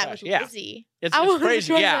try being that fresh. with Yeah. Lizzie. It's I wanna crazy.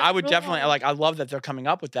 try Yeah, that I would real definitely hard. I love that they're coming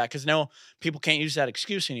up with that because now people can't use that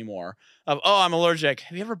excuse anymore of, oh, I'm allergic.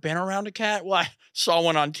 Have you ever been around a cat? Well, I saw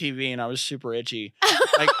one on TV and I was super itchy.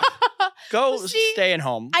 Like, go See, stay at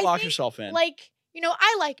home. I Lock think, yourself in. Like,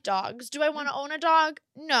 I like dogs. Do I want to own a dog?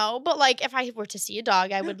 No. But like if I were to see a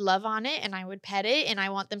dog, I would love on it and I would pet it and I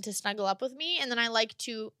want them to snuggle up with me. And then I like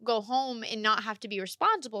to go home and not have to be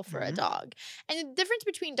responsible for a Mhm. dog. And the difference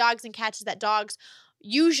between dogs and cats is that dogs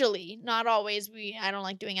usually, not always, I don't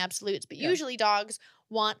like doing absolutes, but Yeah. usually dogs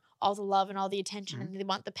want all the love and all the attention and they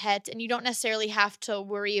want the pet, and you don't necessarily have to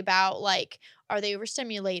worry about like, are they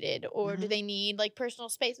overstimulated or do Mhm. they need like personal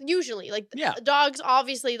space? Usually, like Yeah. dogs,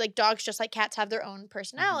 obviously, like dogs just like cats have their own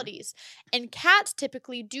personalities, and cats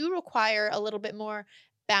typically do require a little bit more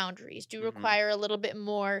boundaries, do Mhm. require a little bit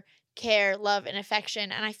more care, love, and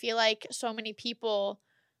affection. And I feel like so many people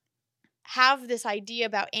have this idea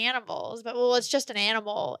about animals, but well, it's just an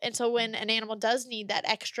animal. And so when an animal does need that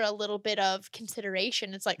extra little bit of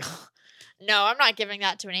consideration, it's like, no, I'm not giving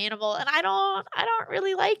that to an animal. And I don't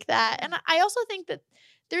really like that. And I also think that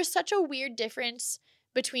there's such a weird difference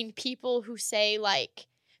between people who say, like,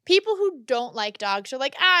 people who don't like dogs are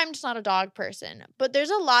like, I'm just not a dog person. But there's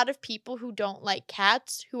a lot of people who don't like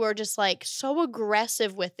cats who are just, like, so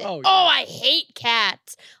aggressive with it. Oh, yeah. I hate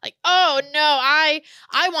cats. Like, oh, no, I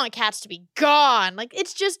want cats to be gone. Like,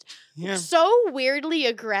 it's just so weirdly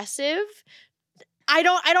aggressive. I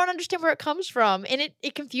don't understand where it comes from. And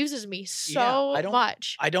it confuses me so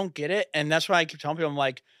much. I don't get it. And that's why I keep telling people, I'm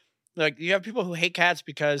like, you have people who hate cats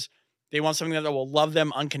because they want something that will love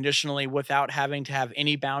them unconditionally without having to have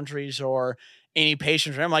any boundaries or any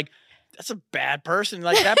patience. I'm like, that's a bad person.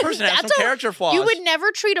 Like, that person has some character flaws. You would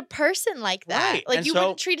never treat a person like that. Right. Like, and you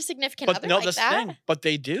wouldn't treat a significant other like that's that. the thing. But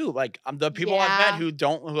they do. Like, the people I've met who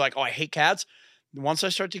like, oh, I hate cats. Once I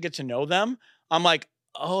start to get to know them, I'm like,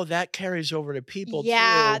 oh, that carries over to people too.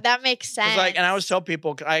 Yeah, that makes sense. Like, and I always tell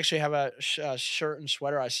people, I actually have a shirt and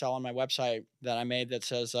sweater I sell on my website that I made that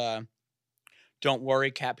says, don't worry,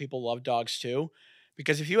 cat people love dogs too.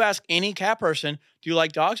 Because if you ask any cat person, do you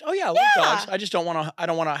like dogs? Oh yeah, I love dogs. I just don't want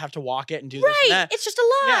to have to walk it and do this and that. It's just a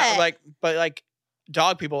lot. Yeah, but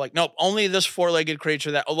dog people like, nope, only this 4-legged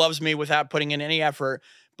creature that loves me without putting in any effort.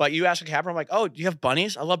 But you ask a cat person, I'm like, oh, do you have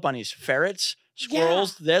bunnies? I love bunnies. Ferrets,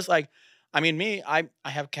 squirrels, this. Like, I mean, I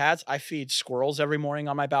have cats. I feed squirrels every morning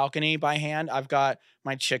on my balcony by hand. I've got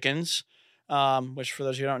my chickens, which for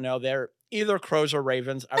those who don't know, they're either crows or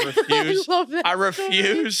ravens. I refuse. I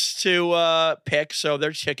refuse to pick, so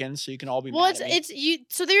they're chickens. So you can all be. Mad at me.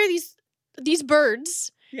 So there are these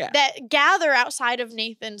birds that gather outside of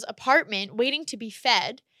Nathan's apartment, waiting to be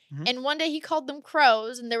fed. Mm-hmm. And one day he called them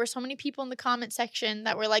crows, and there were so many people in the comment section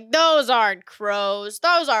that were like, "Those aren't crows,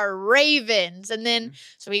 those are ravens." And then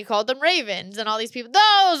so he called them ravens, and all these people,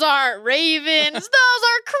 "Those aren't ravens, those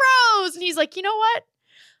are crows." And he's like, "You know what?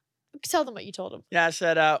 Tell them what you told him." Yeah, I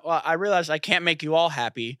said, well, I realized I can't make you all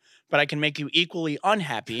happy, but I can make you equally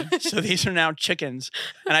unhappy. So these are now chickens.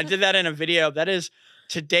 And I did that in a video that is,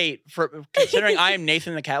 to date, for considering I am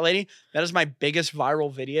Nathan the Cat Lady, that is my biggest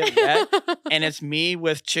viral video yet. And it's me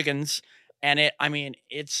with chickens. And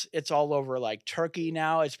it's all over like Turkey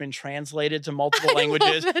now. It's been translated to multiple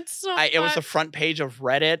languages. It was the front page of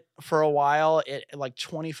Reddit for a while. It like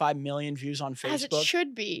 25 million views on Facebook. As it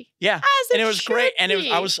should be. Yeah. And it was great. And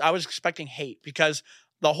I was expecting hate because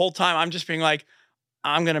the whole time I'm just being like,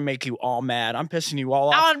 I'm going to make you all mad. I'm pissing you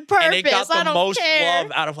all off. On purpose. And it got the most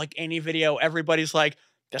love out of like any video. Everybody's like,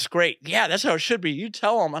 that's great. Yeah, that's how it should be. You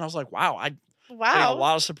tell them. And I was like, wow, I got a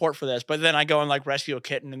lot of support for this. But then I go and like rescue a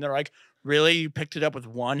kitten and they're like, really? You picked it up with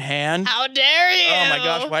one hand? How dare you? Oh my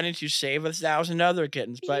gosh, why didn't you save 1,000 other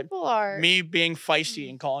kittens? People are. Me being feisty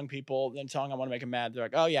and calling people and telling them I want to make them mad, they're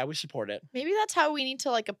like, oh yeah, we support it. Maybe that's how we need to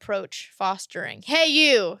like approach fostering. Hey,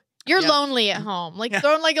 you're lonely at home. Like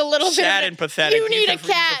throwing like a little sad bit and pathetic. You need a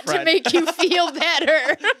cat to make you feel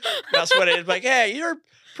better. That's what it is. Like, hey, you're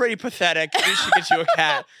pretty pathetic. We should get you a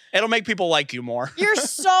cat. It'll make people like you more. You're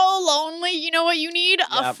so lonely. You know what you need?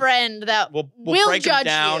 A friend that will break judge them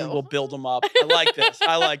down. you. We'll build them up.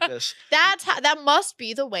 I like this. That must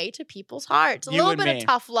be the way to people's hearts. A little bit of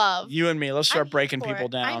tough love. You and me. Let's start breaking people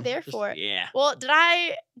down. I'm there for it. Yeah. Well, did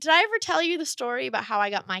I ever tell you the story about how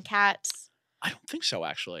I got my cats? I don't think so,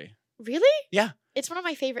 actually. Really? Yeah. It's one of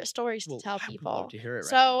my favorite stories to tell people. I would love to hear it.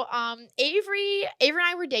 So, Avery and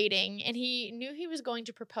I were dating, and he knew he was going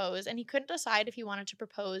to propose, and he couldn't decide if he wanted to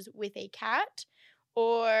propose with a cat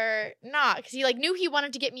or not, because he like knew he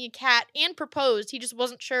wanted to get me a cat and proposed. He just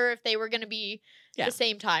wasn't sure if they were going to be the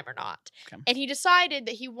same time or not. Okay. And he decided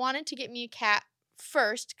that he wanted to get me a cat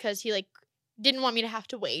first because he like didn't want me to have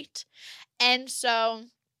to wait. And so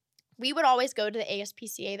we would always go to the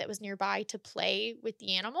ASPCA that was nearby to play with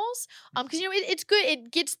the animals. Because, it's good.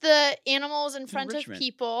 It gets the animals in front of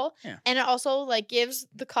people. Yeah. And it also, like, gives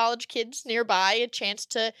the college kids nearby a chance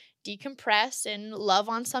to decompress and love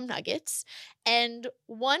on some nuggets. And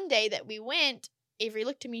one day that we went, Avery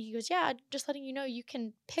looked at me. He goes, yeah, just letting you know you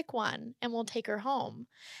can pick one and we'll take her home.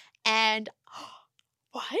 And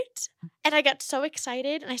what? And I got so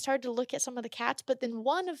excited and I started to look at some of the cats. But then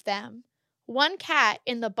one cat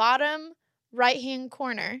in the bottom right-hand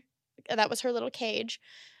corner, that was her little cage,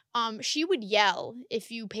 she would yell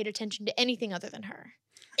if you paid attention to anything other than her.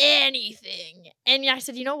 Anything. And I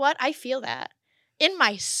said, you know what? I feel that in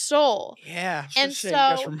my soul. Yeah. And so you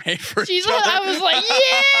guys were made for I was like,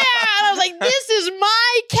 yeah. And I was like, this is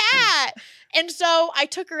my cat. And so I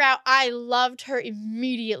took her out. I loved her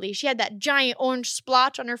immediately. She had that giant orange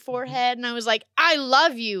splotch on her forehead. And I was like, I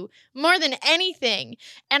love you more than anything.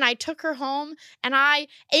 And I took her home and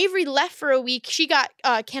Avery left for a week. She got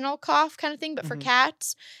kennel cough kind of thing, but for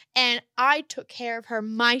cats. And I took care of her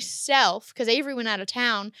myself because Avery went out of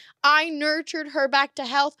town. I nurtured her back to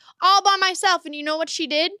health all by myself. And you know what she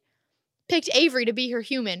did? Picked Avery to be her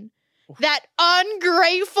human. That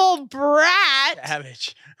ungrateful brat.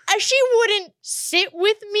 Savage. She wouldn't sit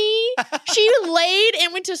with me. She laid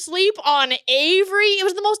and went to sleep on Avery. It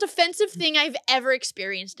was the most offensive thing I've ever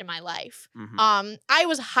experienced in my life. I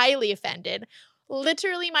was highly offended.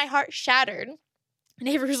 Literally, my heart shattered. And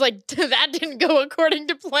Avery was like, that didn't go according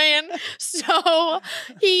to plan. So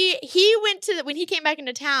he went to, when he came back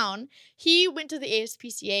into town, he went to the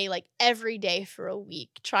ASPCA like every day for a week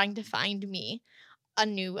trying to find me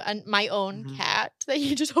my own cat that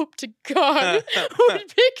he just hoped to God would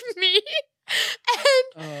pick me.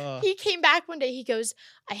 And he came back one day. He goes,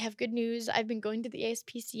 I have good news. I've been going to the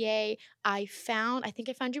ASPCA. I think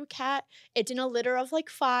I found you a cat. It's in a litter of like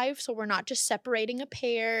 5, so we're not just separating a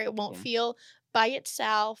pair. It won't feel by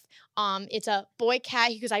itself. It's a boy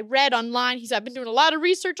cat. He goes, I read online. He said, I've been doing a lot of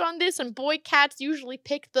research on this, and boy cats usually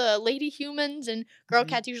pick the lady humans, and girl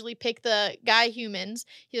cats usually pick the guy humans.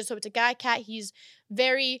 He says, so it's a guy cat. He's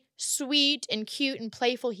very sweet and cute and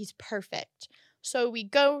playful. He's perfect. So we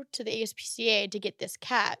go to the ASPCA to get this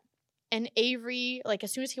cat. And Avery, like,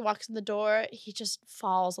 as soon as he walks in the door, he just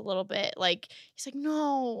falls a little bit. Like, he's like,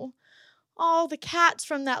 no, all the cats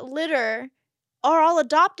from that litter are all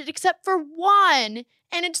adopted except for one.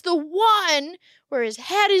 And it's the one where his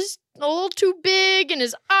head is a little too big and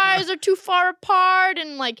his eyes are too far apart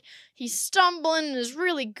and, like, he's stumbling and is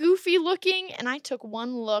really goofy looking. And I took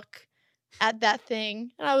one look at that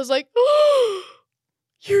thing and I was like, oh,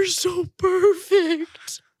 you're so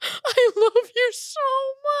perfect. I love you so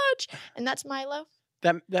much. And that's Milo.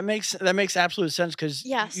 That makes absolute sense because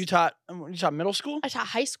you taught middle school? I taught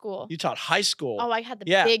high school. You taught high school. Oh, I had the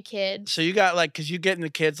big kids. So you got like, because you get in the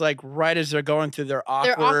kids like right as they're going through their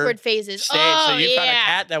awkward phases. Stage. Oh, so you found a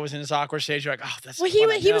cat that was in this awkward stage. You're like, oh, that's well, he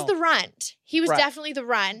was the runt. He was definitely the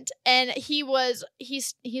runt, and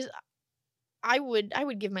he's. I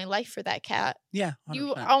would give my life for that cat. Yeah.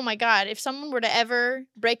 100%. Oh my God. If someone were to ever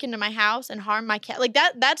break into my house and harm my cat, like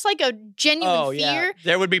that's like a genuine fear. Yeah.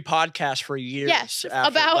 There would be podcasts for years. Yes.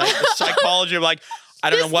 After, about like, the psychology of like,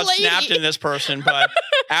 I don't know what lady. snapped in this person, but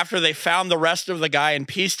after they found the rest of the guy and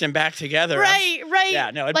pieced him back together. Right.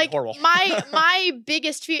 Yeah, no, it'd like, be horrible. my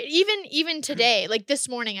biggest fear, even today, like this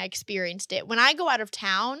morning I experienced it. When I go out of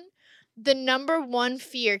town, the number one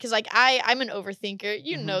fear, because like I'm an overthinker,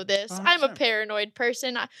 you know this. 100%. I'm a paranoid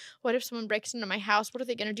person. What if someone breaks into my house? What are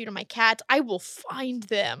they gonna do to my cats? I will find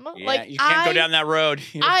them. Yeah, like you can't go down that road.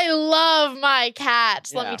 I love my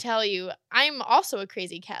cats. Let Yeah. me tell you, I'm also a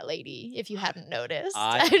crazy cat lady. If you haven't noticed,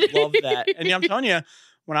 I love that. And I'm telling you,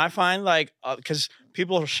 when I find like, because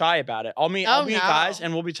people are shy about it, I'll meet guys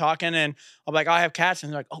and we'll be talking and I'll be like, I have cats,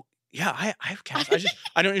 and they're like, oh yeah, I have cats.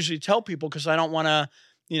 I don't usually tell people because I don't want to,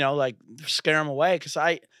 like scare them away. Because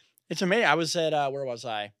it's amazing. I was at where was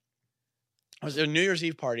I? I was at a New Year's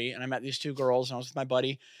Eve party and I met these 2 girls and I was with my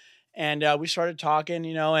buddy, and we started talking,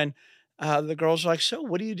 and the girls were like, so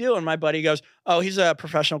what do you do? And my buddy goes, oh, he's a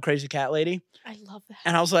professional crazy cat lady. I love that.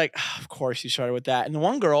 And I was like, oh, of course you started with that. And the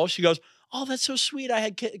one girl, she goes, oh, that's so sweet. I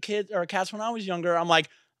had kids or cats when I was younger. I'm like,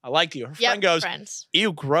 I like you. Her friend goes,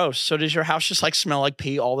 ew, gross. So does your house just like smell like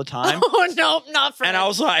pee all the time? Oh, no, not friends. And I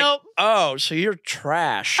was like, nope. oh, so you're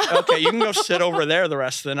trash. Okay, you can go sit over there the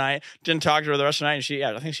rest of the night. Didn't talk to her the rest of the night.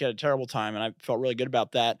 And I think she had a terrible time, and I felt really good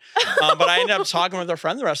about that. But I ended up talking with her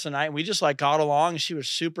friend the rest of the night. And we just like got along, and she was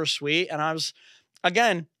super sweet. And I was,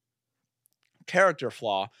 again, character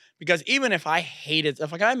flaw. Because even if I hated,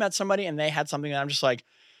 if like I met somebody and they had something that I'm just like,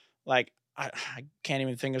 I can't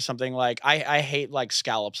even think of something like I hate like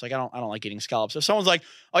scallops. Like I don't like eating scallops. If someone's like,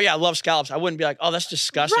 oh yeah, I love scallops, I wouldn't be like, oh, that's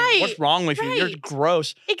disgusting. Right, what's wrong with you? You're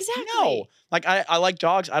gross. Exactly. No. Like I like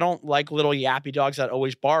dogs. I don't like little yappy dogs that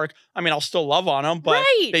always bark. I mean, I'll still love on them, but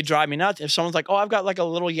they drive me nuts. If someone's like, oh, I've got like a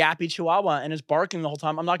little yappy chihuahua and it's barking the whole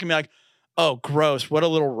time, I'm not gonna be like, oh, gross. What a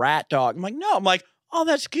little rat dog. I'm like, no. I'm like, oh,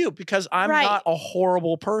 that's cute because I'm not a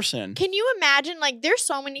horrible person. Can you imagine, like, there's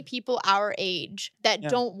so many people our age that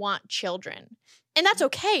don't want children. And that's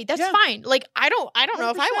okay. That's fine. Like, I don't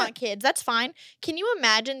know if I want kids. That's fine. Can you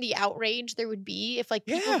imagine the outrage there would be if, like,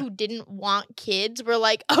 people who didn't want kids were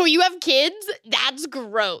like, oh, you have kids? That's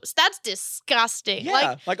gross. That's disgusting.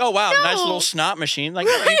 Yeah. Like oh, wow, nice little snot machine. Like,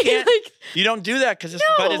 no, you can't. You don't do that because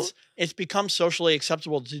but it's become socially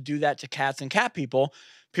acceptable to do that to cats and cat people.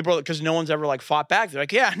 people, because no one's ever like fought back. They're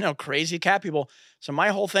like, yeah, no, crazy cat people. So my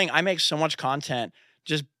whole thing, I make so much content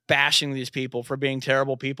just bashing these people for being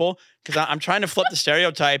terrible people because I'm trying to flip the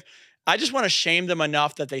stereotype. I just want to shame them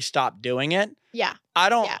enough that they stop doing it. Yeah. I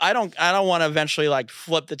don't want to eventually like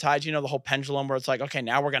flip the tides, the whole pendulum where it's like, okay,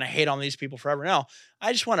 now we're going to hate on these people forever. No,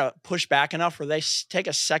 I just want to push back enough where they take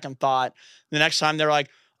a second thought the next time they're like,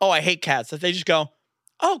 oh, I hate cats, that they just go,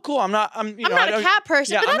 oh, cool. I'm not a cat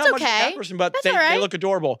person, but I'm that's not much of a okay. cat person, but That's all right. they look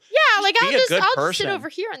adorable. Yeah. Like be a good I'll just person. sit over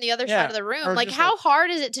here on the other Yeah, side of the room. or Like just how like- hard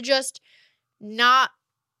is it to just not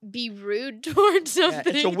be rude towards Yeah,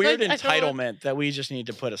 something? it's a weird Like, I don't- entitlement that we just need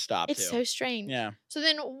to put a stop to. It's so strange. Yeah. So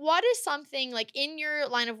then what is something like in your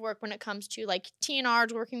line of work when it comes to like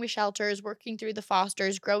TNRs, working with shelters, working through the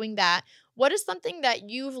fosters, growing that, what is something that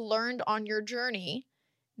you've learned on your journey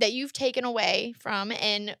that you've taken away from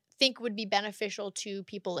and think would be beneficial to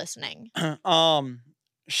people listening?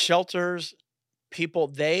 Shelters, people,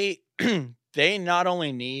 they they not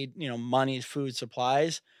only need, money, food,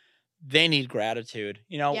 supplies, they need gratitude.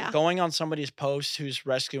 Yeah. Going on somebody's post who's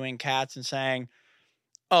rescuing cats and saying,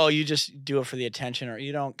 oh, you just do it for the attention, or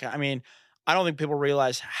you don't. I mean, I don't think people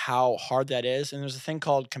realize how hard that is. And there's a thing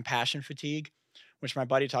called compassion fatigue, which my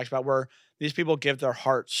buddy talks about, where these people give their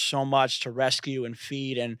heart so much to rescue and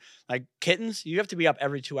feed. And like kittens, you have to be up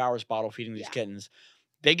every 2 hours bottle feeding these kittens.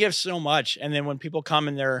 They give so much. And then when people come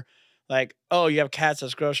and they're like, oh, you have cats,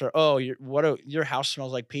 that's gross, or oh, your house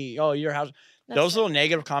smells like pee. Oh, your house. Those little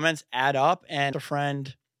negative comments add up. And a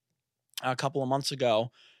friend a couple of months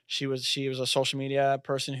ago, she was a social media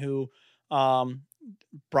person who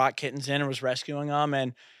brought kittens in and was rescuing them.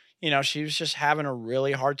 And, she was just having a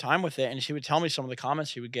really hard time with it. And she would tell me some of the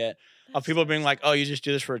comments she would get of people being like, oh, you just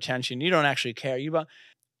do this for attention. You don't actually care. And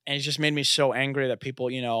it just made me so angry that people,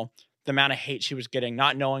 the amount of hate she was getting,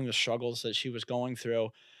 not knowing the struggles that she was going through.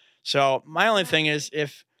 So my only thing is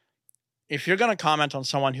if you're going to comment on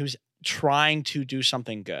someone who's trying to do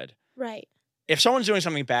something good, Right. if someone's doing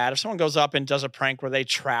something bad, if someone goes up and does a prank where they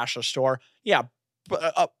trash a store,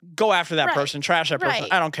 go after that Right. person, trash that person.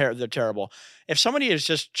 Right. I don't care. They're terrible. If somebody is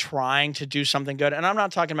just trying to do something good, and I'm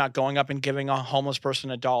not talking about going up and giving a homeless person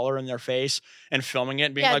 $1 in their face and filming it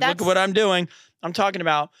and being like, look at what I'm doing. I'm talking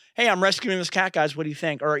about, hey, I'm rescuing this cat, guys. What do you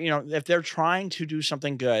think? Or, if they're trying to do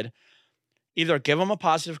something good, either give them a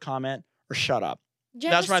positive comment or shut up. Yeah,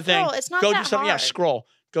 That's my thing. It's not Go that do something. Yeah, hard. scroll.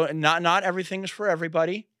 Go. Not everything is for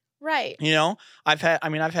everybody. Right. I've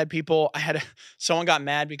had people, someone got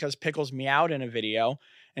mad because Pickles meowed in a video,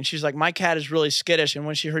 and she's like, my cat is really skittish. And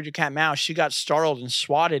when she heard your cat meow, she got startled and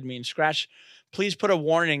swatted me and scratched. Please put a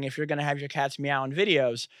warning if you're going to have your cats meow in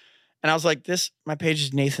videos. And I was like, my page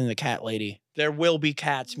is Nathan the Cat Lady. There will be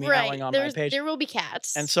cats meowing on my page. There will be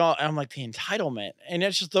cats. And so I'm like, the entitlement. And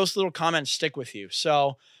it's just those little comments stick with you.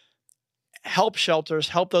 So help shelters,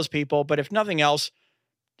 help those people. But if nothing else,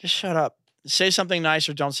 just shut up. Say something nice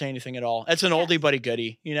or don't say anything at all. It's an oldie but a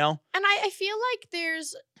goodie, And I feel like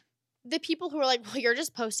there's the people who are like, well, you're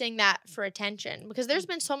just posting that for attention, because there's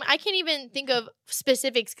been so many, I can't even think of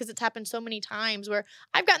specifics because it's happened so many times where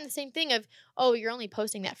I've gotten the same thing of, oh, you're only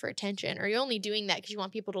posting that for attention, or you're only doing that because you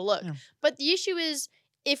want people to look. Yeah. But the issue is,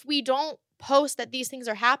 if we don't post that these things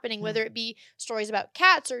are happening, whether it be stories about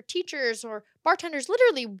cats or teachers or bartenders,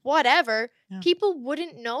 literally whatever, people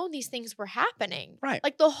wouldn't know these things were happening. Right.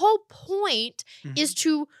 Like the whole point Mhm. is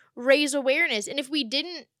to raise awareness. And if we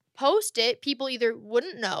didn't post it, people either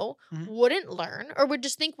wouldn't know, Mhm. wouldn't learn, or would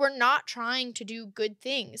just think we're not trying to do good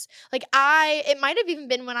things. Like it might have even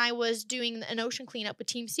been when I was doing an ocean cleanup with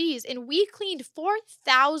Team Seas, and we cleaned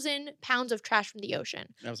 4,000 pounds of trash from the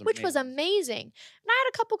ocean, which was amazing. And I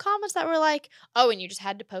had a couple comments that were like, oh, and you just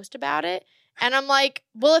had to post about it. And I'm like,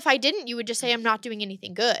 well, if I didn't, you would just say I'm not doing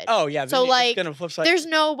anything good. Oh, yeah. So, it's like, gonna flip side. There's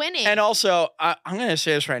no winning. And also, I'm going to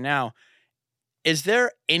say this right now. Is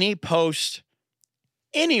there any post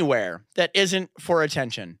anywhere that isn't for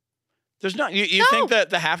attention? There's not. You think that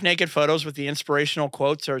the half-naked photos with the inspirational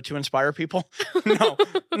quotes are to inspire people? No.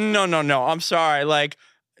 I'm sorry. Like,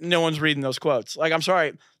 no one's reading those quotes. Like, I'm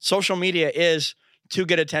sorry. Social media is to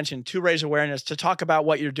get attention, to raise awareness, to talk about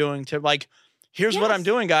what you're doing, to like, here's what I'm Yes.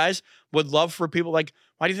 doing, guys. Would love for people, like,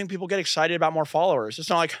 why do you think people get excited about more followers? It's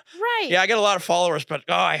not like, right. yeah, I get a lot of followers, but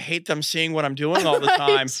I hate them seeing what I'm doing all the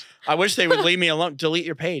time. Right. I wish they would leave me alone. Delete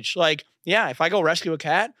your page. Like, yeah, if I go rescue a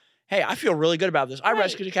cat, hey, I feel really good about this. I Right.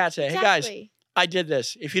 rescued a cat today. Hey, guys, Exactly. I did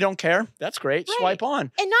this. If you don't care, that's great. Right. Swipe on.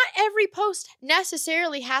 And not every post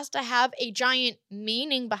necessarily has to have a giant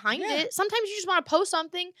meaning behind Yeah. it. Sometimes you just want to post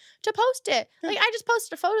something to post it. Yeah. Like I just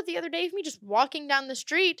posted a photo the other day of me just walking down the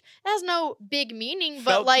street. It has no big meaning,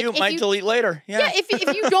 but Felt like cute, if might you delete later. Yeah. if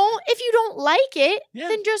you don't like it, Yeah.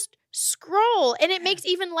 then just scroll. And it makes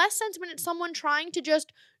even less sense when it's someone trying to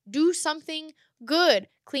just do something good,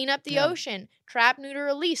 clean up the Yeah. ocean, trap, neuter,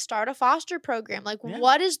 release, start a foster program. Like, Yeah.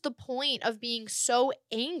 what is the point of being so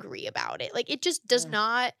angry about it? Like, it just does Yeah.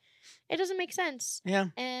 not. It doesn't make sense. Yeah.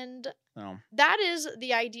 And No. that is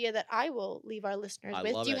the idea that I will leave our listeners I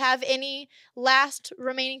with. love Do you it. have any last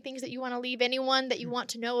remaining things that you want to leave anyone that you want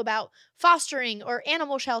to know about fostering or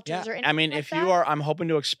animal shelters or anything I mean, like if that? you are, I'm hoping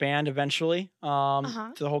to expand eventually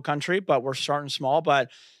to the whole country, but we're starting small. But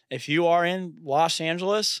if you are in Los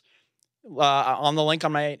Angeles, on the link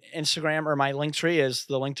on my Instagram or my link tree is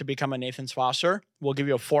the link to become a Nathan's Foster. We'll give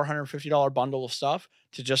you a $450 bundle of stuff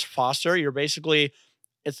to just foster. You're basically,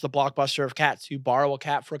 it's the Blockbuster of cats. You borrow a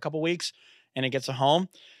cat for a couple weeks and it gets a home.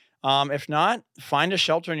 If not, find a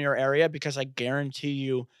shelter in your area because I guarantee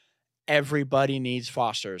you everybody needs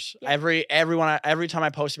fosters. Yeah. Every time I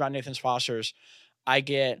post about Nathan's Fosters, I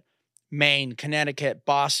get Maine, Connecticut,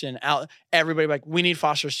 Boston, everybody like, we need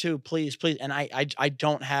fosters too, please. And I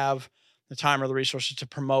don't have the time or the resources to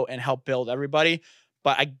promote and help build everybody.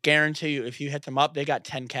 But I guarantee you, if you hit them up, they got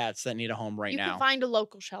 10 cats that need a home right you now. can find a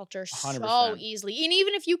local shelter so 100%. easily. And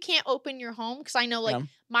even if you can't open your home, because I know like Yeah.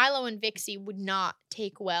 Milo and Vixie would not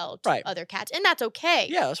take well to Right. other cats, and that's okay.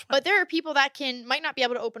 Yeah, that's fine. But there are people that might not be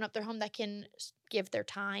able to open up their home that can give their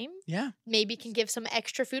time. Yeah. Maybe can give some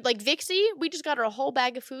extra food. Like Vixie, we just got her a whole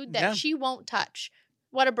bag of food that Yeah. she won't touch.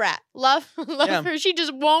 What a brat. Love Yeah. her. She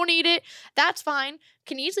just won't eat it. That's fine.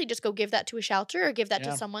 Can easily just go give that to a shelter or give that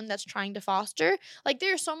Yeah. to someone that's trying to foster. Like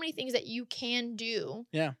there are so many things that you can do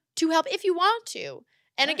Yeah. to help if you want to.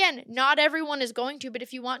 And Right. again, not everyone is going to, but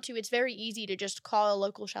if you want to, it's very easy to just call a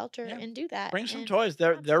local shelter Yeah. and do that. Bring some And toys.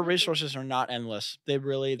 Their absolutely. resources are not endless. They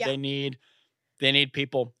really Yeah. they need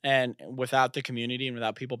people, and without the community and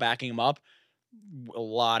without people backing them up, a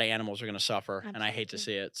lot of animals are going to suffer, and I hate to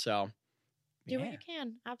see it. So, do what yeah, you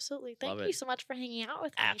can. Absolutely. Love Thank you it. so much for hanging out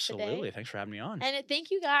with me absolutely. today. Thanks for having me on. And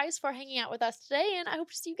thank you guys for hanging out with us today. And I hope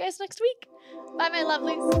to see you guys next week. Bye, my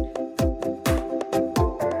lovelies.